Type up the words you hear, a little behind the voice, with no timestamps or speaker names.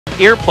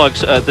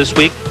earplugs this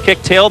week.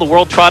 Kicktail, the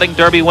World Trotting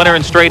Derby winner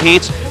in straight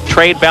heats.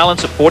 Trade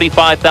Balance, a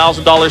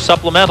 $45,000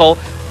 supplemental.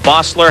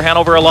 Bossler,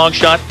 Hanover, a long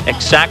shot.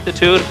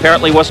 Exactitude,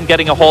 apparently wasn't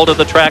getting a hold of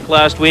the track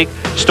last week.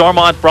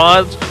 Stormont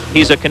Bronze,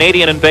 he's a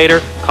Canadian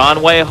invader.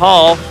 Conway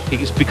Hall,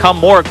 he's become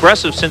more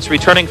aggressive since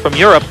returning from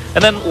Europe.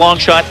 And then long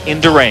shot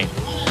Into Rain.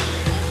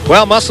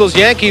 Well, Muscles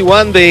Yankee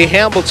won the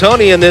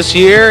Hambletonian this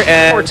year,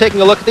 and we're taking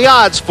a look at the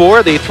odds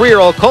for the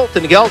 3-year-old colt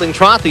in gelding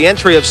trot, the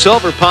entry of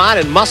Silver Pine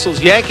and Muscles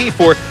Yankee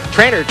for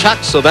trainer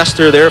Chuck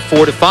Sylvester. They're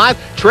 4-5.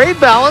 Trade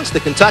Balance, the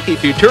Kentucky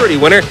Futurity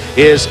winner,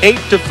 is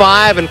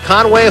 8-5, and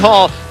Conway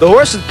Hall, the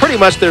horses pretty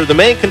much they're the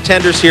main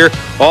contenders here,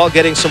 all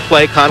getting some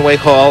play. Conway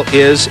Hall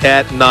is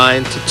at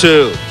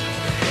 9-2.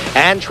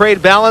 And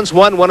Trade Balance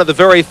won one of the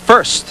very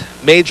first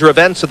major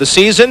events of the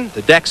season,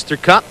 the Dexter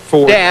Cup,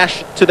 for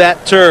dash to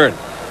that turn.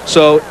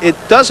 So it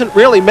doesn't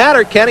really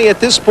matter, Kenny, at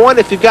this point.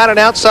 If you've got an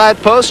outside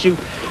post, you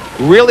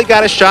really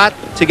got a shot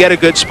to get a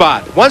good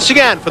spot. Once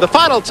again, for the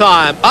final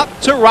time, up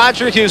to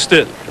Roger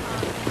Houston.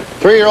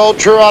 3-year-old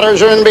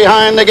Trotters are in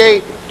behind the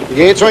gate. The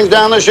gate swings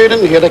down the chute,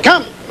 and here they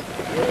come.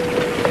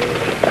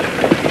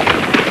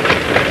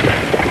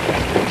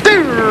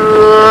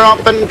 They're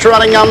up and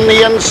trotting on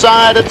the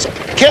inside. It's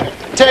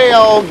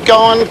Kicktail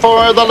going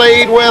for the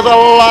lead with a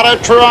lot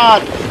of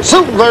trot.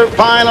 Silver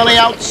Pine on the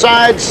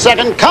outside,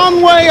 second.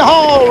 Conway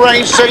Hall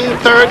racing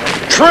third.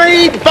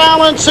 Trade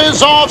Balance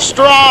is off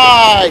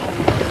stride.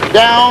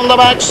 Down the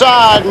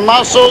backside,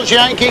 Muscles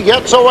Yankee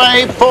gets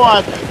away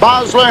fourth.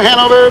 Bosler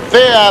Hanover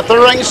fifth,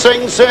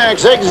 racing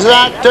sixth.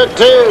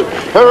 Exactitude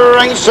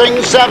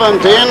racing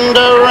seventh.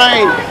 Into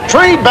Rain.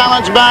 Trade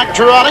Balance back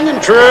trotting and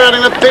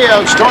treading the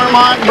field.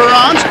 Stormont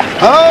Bronze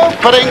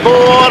opening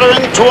quarter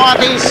in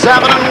 27-1.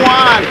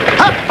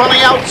 Up on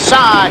the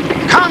outside,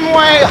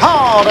 Conway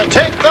Hall to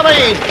take the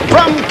lead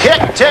from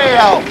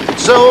Kicktail.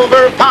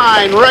 Silver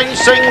Pine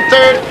racing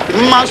third.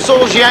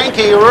 Muscles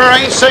Yankee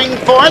racing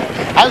fourth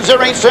as they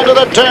race into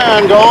the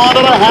turn, go on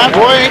to the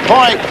halfway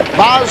point.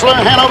 Bosler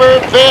Hanover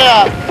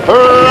fifth,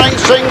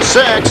 racing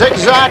sixth.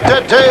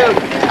 Exactitude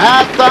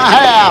at the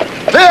half,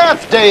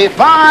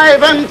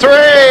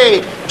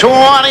 55-3,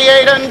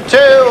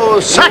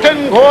 28-2,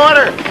 second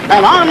quarter,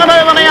 and on the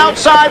move on the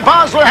outside,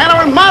 Bosler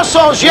Hanover.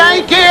 Muscles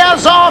Yankee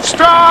is off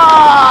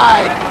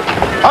stride.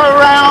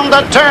 Around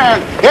the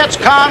turn, it's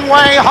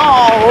Conway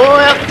Hall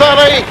with the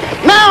lead.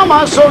 Now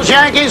Muscles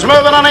Yankee's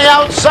moving on the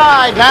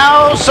outside.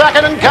 Now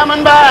second and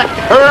coming back.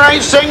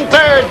 Racing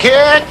third,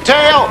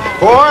 Kicktail.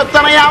 Fourth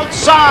on the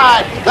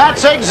outside.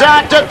 That's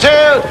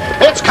Exactitude.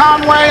 It's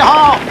Conway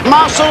Hall.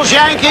 Muscles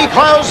Yankee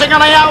closing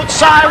on the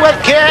outside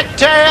with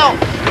Kicktail.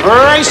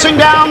 Racing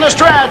down the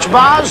stretch,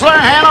 Bosler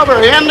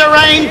Hanover Into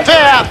Rain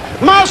fifth.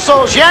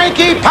 Muscles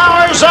Yankee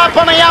powers up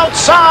on the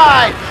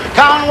outside.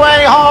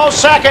 Conway Hall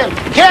second,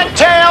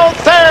 Kicktail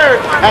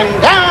third, and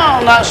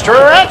down the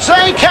stretch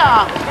they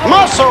come.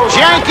 Muscles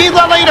Yankee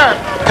the leader,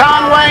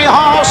 Conway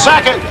Hall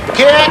second,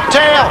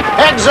 Kicktail,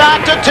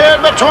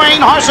 Exactitude between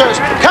horses.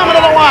 Coming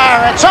to the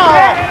wire, it's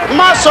all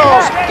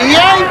Muscles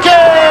Yankee.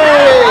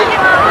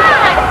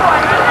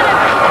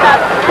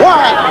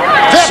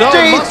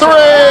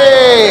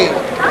 1:53.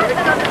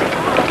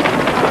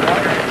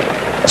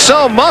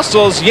 So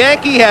Muscles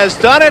Yankee has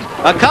done it.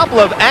 A couple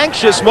of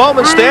anxious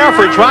moments there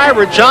for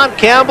driver John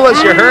Campbell,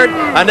 as you heard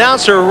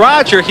announcer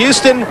Roger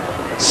Houston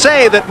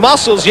say that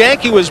Muscles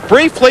Yankee was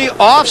briefly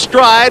off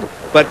stride,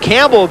 but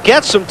Campbell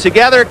gets them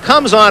together,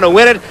 comes on to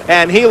win it,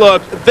 and he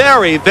looked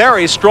very,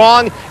 very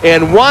strong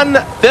in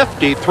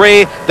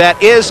 1:53.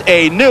 That is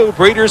a new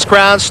Breeders'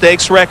 Crown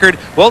Stakes record.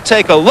 We'll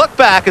take a look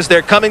back as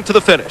they're coming to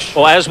the finish.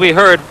 Well, as we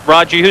heard,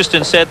 Roger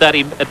Houston said that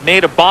he had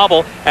made a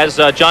bobble as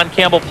John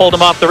Campbell pulled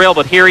him off the rail,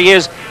 but here he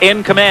is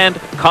in command.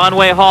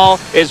 Conway Hall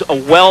is a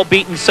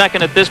well-beaten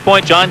second at this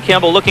point. John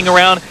Campbell looking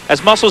around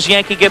as Muscles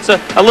Yankee gets a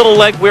little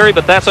leg weary,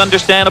 but that's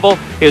understandable.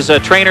 His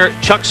trainer,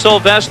 Chuck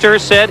Sylvester,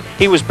 said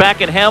he was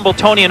back in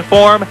Hambletonian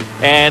form,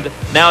 and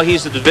now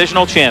he's the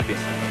divisional champion.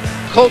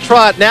 Colt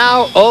Trot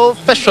now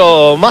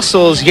official.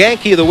 Muscles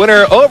Yankee the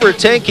winner,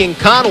 overtaking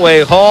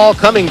Conway Hall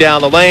coming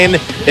down the lane.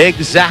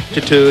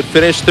 Exactitude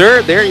finished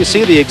third. There you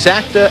see the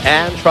exacta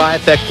and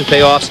trifecta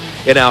payoffs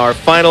in our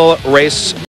final race.